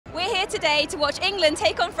today to watch England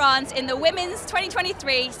take on France in the Women's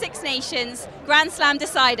 2023 Six Nations Grand Slam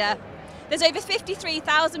decider. There's over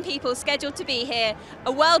 53,000 people scheduled to be here,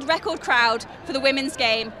 a world record crowd for the women's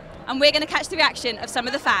game, and we're going to catch the reaction of some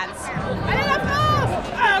of the fans.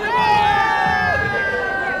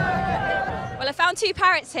 Well, I found two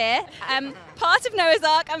parrots here, part of Noah's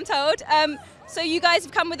Ark, I'm told. So you guys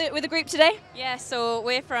have come with a group today? Yeah, so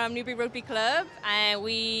we're from Newbury Rugby Club and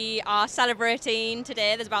we are celebrating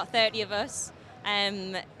today. There's about 30 of us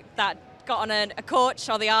that got on a coach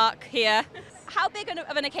or the Ark here. How big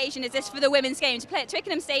of an occasion is this for the women's game to play at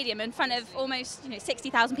Twickenham Stadium in front of almost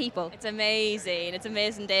 60,000 people? It's amazing. It's an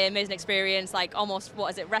amazing day, amazing experience. Like almost,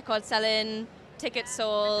 what is it, record selling, tickets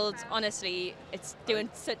sold. Honestly, it's doing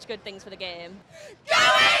such good things for the game. Go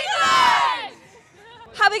England!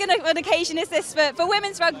 How big an occasion is this for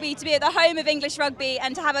women's rugby to be at the home of English rugby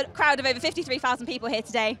and to have a crowd of over 53,000 people here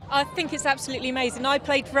today? I think it's absolutely amazing. I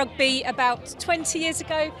played rugby about 20 years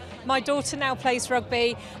ago. My daughter now plays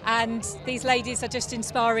rugby, and these ladies are just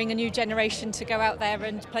inspiring a new generation to go out there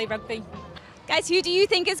and play rugby. Guys, who do you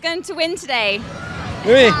think is going to win today?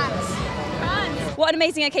 Oui. What an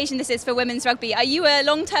amazing occasion this is for women's rugby. Are you a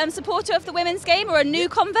long-term supporter of the women's game or a new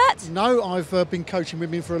convert? No, I've been coaching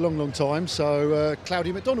women for a long time. So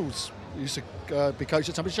Claudia McDonald's used to be coached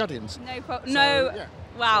at Tunbridge Shadians. No problem. So, no. Yeah.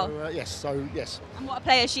 Wow. Yes. And what a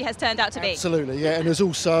player she has turned out to be. Absolutely, yeah. And there's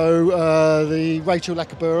also the Rachel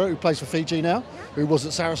Lakabura, who plays for Fiji now, who was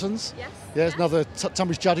at Saracens. Yes. Yeah, it's another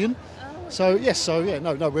Tunbridge Shadian. So yes,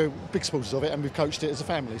 we're big supporters of it, and we've coached it as a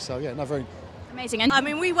family. So yeah, very. Amazing. And I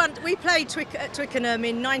mean, we played at Twickenham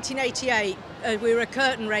in 1988. We were a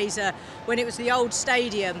curtain raiser when it was the old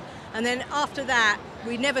stadium. And then after that,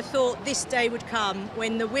 we never thought this day would come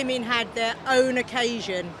when the women had their own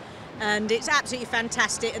occasion. And it's absolutely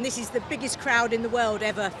fantastic. And this is the biggest crowd in the world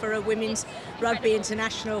ever for a women's rugby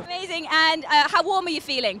international. Amazing. And how warm are you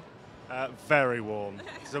feeling? Very warm.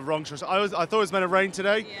 It's the wrong choice. I thought it was meant to rain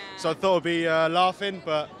today, so I thought I'd be laughing,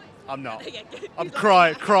 but I'm not. I'm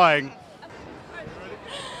crying.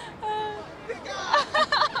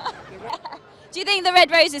 Do you think the Red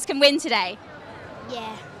Roses can win today?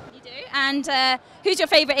 Yeah. You do? And who's your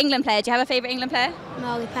favourite England player? Do you have a favourite England player?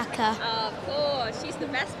 Molly Packer. Oh, of course, she's the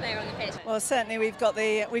best player on the pitch. Well, certainly we've got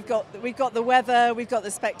the weather, we've got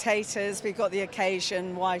the spectators, we've got the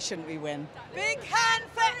occasion. Why shouldn't we win? Big hand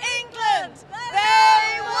for England!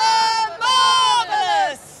 They were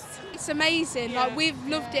marvellous! It's amazing. Like, we've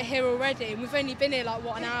loved it here already, and we've only been here like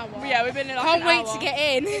an hour. Yeah, we've been here Can't wait to get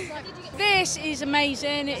in. This is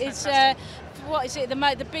amazing. It's the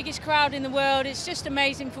biggest crowd in the world. It's just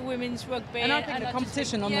amazing for women's rugby. And I think the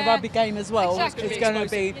competition on the rugby game as well is going to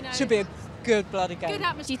be should be a good bloody game. Good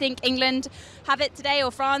atmosphere. Do you think England have it today, or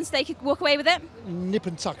France? They could walk away with it. Nip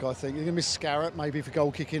and tuck, I think. You're going to miss Scarrett maybe for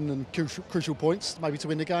goal kicking and crucial points, maybe to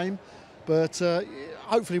win the game. But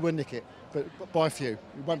hopefully we'll nick it. But by a few. It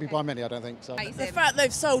won't be by many, I don't think. So. The fact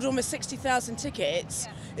they've sold almost 60,000 tickets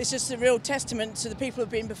is just a real testament to the people who've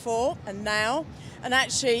been before and now. And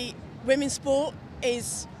actually, women's sport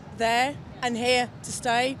is there and here to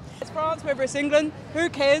stay. It's France, whether it's England, who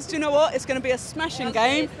cares? Do you know what? It's going to be a smashing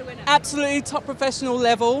game, absolutely top professional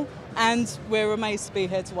level, and we're amazed to be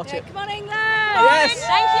here to watch it. Come on, England! Yes!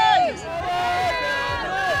 Thank you!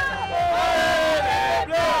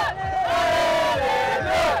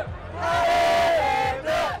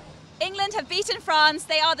 England have beaten France.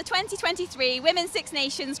 They are the 2023 Women's Six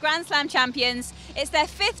Nations Grand Slam champions. It's their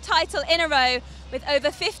 5th title in a row, with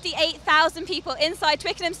over 58,000 people inside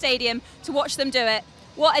Twickenham Stadium to watch them do it.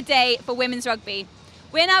 What a day for women's rugby.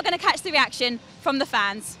 We're now going to catch the reaction from the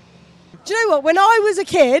fans. Do you know what? When I was a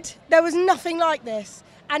kid, there was nothing like this.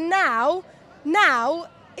 And now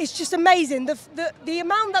it's just amazing. The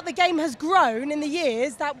amount that the game has grown in the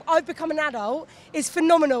years that I've become an adult is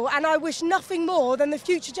phenomenal, and I wish nothing more than the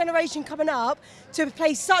future generation coming up to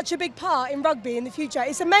play such a big part in rugby in the future.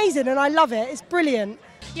 It's amazing and I love it. It's brilliant.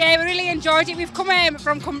 Yeah, we really enjoyed it. We've come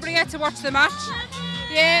from Cumbria to watch the match.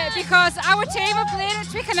 Yeah, because our team are playing at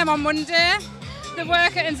Twickenham on Monday. The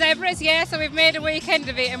worker and Zebras, so we've made a weekend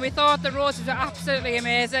of it, and we thought the roses are absolutely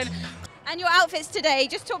amazing. And your outfits today,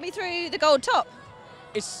 just talk me through the gold top.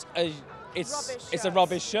 It's a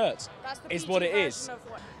rubbish shirt. Is what it is.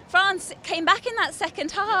 France came back in that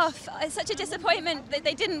second half. It's such a disappointment that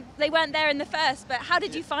they weren't there in the first. But how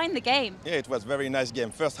did you find the game? Yeah, it was a very nice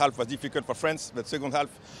game. First half was difficult for France, but second half,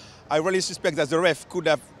 I really suspect that the ref could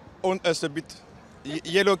have owned us a bit.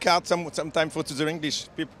 Yellow card sometime for the English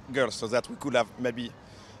girls, so that we could have maybe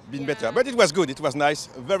been better. But it was good. It was nice.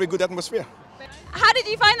 A very good atmosphere. How did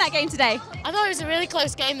you find that game today? I thought it was a really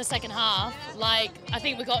close game the second half. Like, I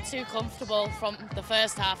think we got too comfortable from the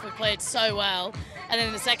first half. We played so well. And then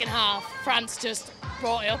in the second half, France just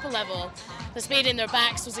brought it up a level. The speed in their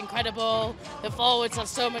backs was incredible. The forwards had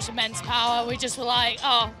so much immense power. We just were like,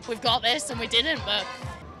 oh, we've got this, and we didn't. But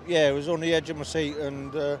yeah, it was on the edge of my seat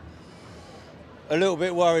and a little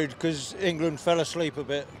bit worried because England fell asleep a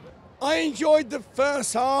bit. I enjoyed the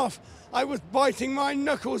first half. I was biting my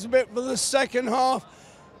knuckles a bit for the second half.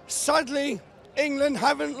 Sadly, England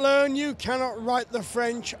haven't learned you cannot write the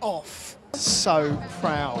French off. So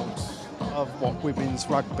proud of what women's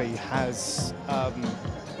rugby has,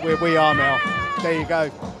 where we are now. There you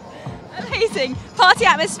go. Amazing. Party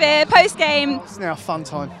atmosphere, post-game. It's now fun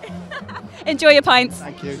time. Enjoy your pints.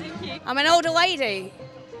 Thank you. I'm an older lady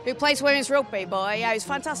who plays women's rugby, but yeah, it was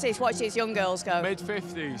fantastic to watch these young girls go.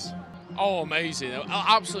 Mid-50s. Oh, amazing.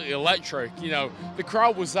 Absolutely electric. You know, the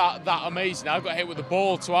crowd was that amazing. I got hit with the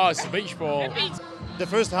ball twice, the beach ball. The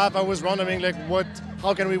first half I was wondering, like,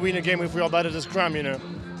 how can we win a game if we are bad at the scrum, you know?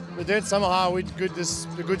 We did somehow with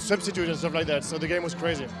the good substitute and stuff like that, so the game was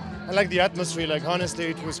crazy. I like the atmosphere, like, honestly,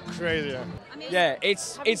 it was crazy. Yeah,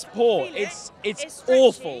 it's poor. It's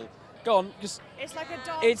awful. Go on, just. It's like a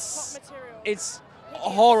dark material. It's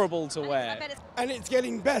horrible to wear. And it's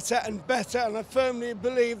getting better and better, and I firmly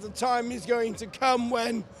believe the time is going to come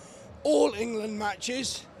when all England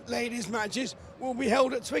matches, ladies matches, will be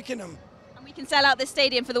held at Twickenham. And we can sell out this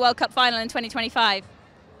stadium for the World Cup final in 2025.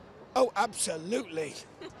 Oh, absolutely.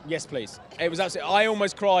 Yes, please. It was absolutely. I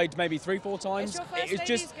almost cried maybe 3-4 times. It was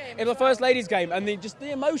just. It was the first ladies' game, and the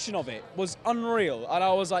emotion of it was unreal. And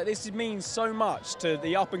I was like, this means so much to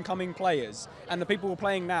the up and coming players and the people who are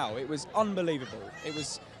playing now. It was unbelievable. It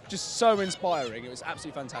was just so inspiring. It was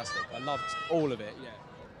absolutely fantastic. I loved all of it. Yeah.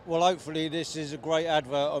 Well, hopefully this is a great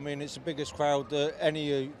advert. I mean, it's the biggest crowd that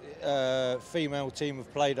any female team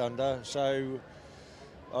have played under. So,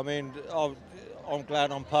 I mean, I'm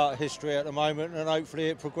glad I'm part of history at the moment, and hopefully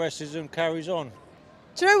it progresses and carries on.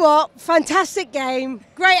 Do you know what? Fantastic game,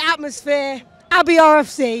 great atmosphere. Abbey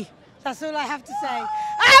RFC. That's all I have to say.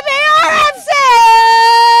 Abbey RFC!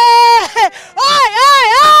 Oi, oi,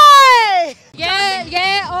 oi!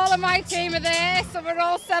 Yeah, all of my team are there, so we're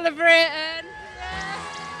all celebrating.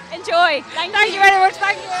 Enjoy. Thank you very much.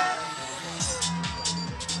 Thank you.